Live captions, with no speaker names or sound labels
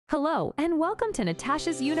Hello and welcome to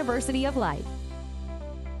Natasha's University of Life.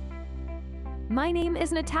 My name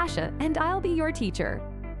is Natasha and I'll be your teacher.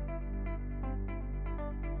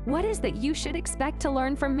 What is that you should expect to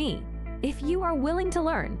learn from me? If you are willing to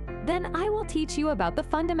learn, then I will teach you about the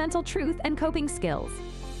fundamental truth and coping skills.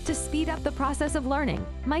 To speed up the process of learning,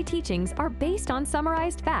 my teachings are based on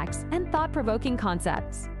summarized facts and thought-provoking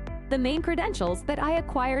concepts. The main credentials that I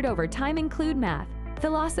acquired over time include math,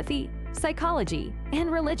 philosophy, psychology,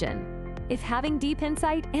 and religion. If having deep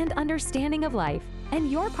insight and understanding of life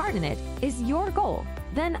and your part in it is your goal,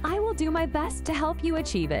 then I will do my best to help you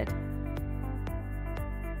achieve it.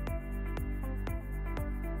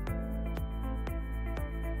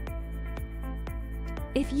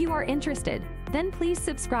 If you are interested, then please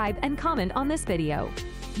subscribe and comment on this video.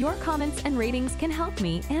 Your comments and ratings can help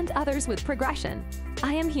me and others with progression.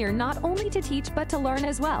 I am here not only to teach but to learn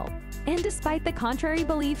as well. And despite the contrary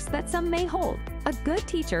beliefs that some may hold, a good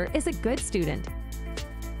teacher is a good student.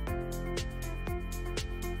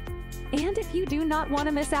 And if you do not want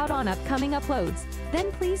to miss out on upcoming uploads,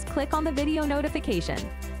 then please click on the video notification.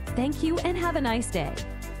 Thank you and have a nice day.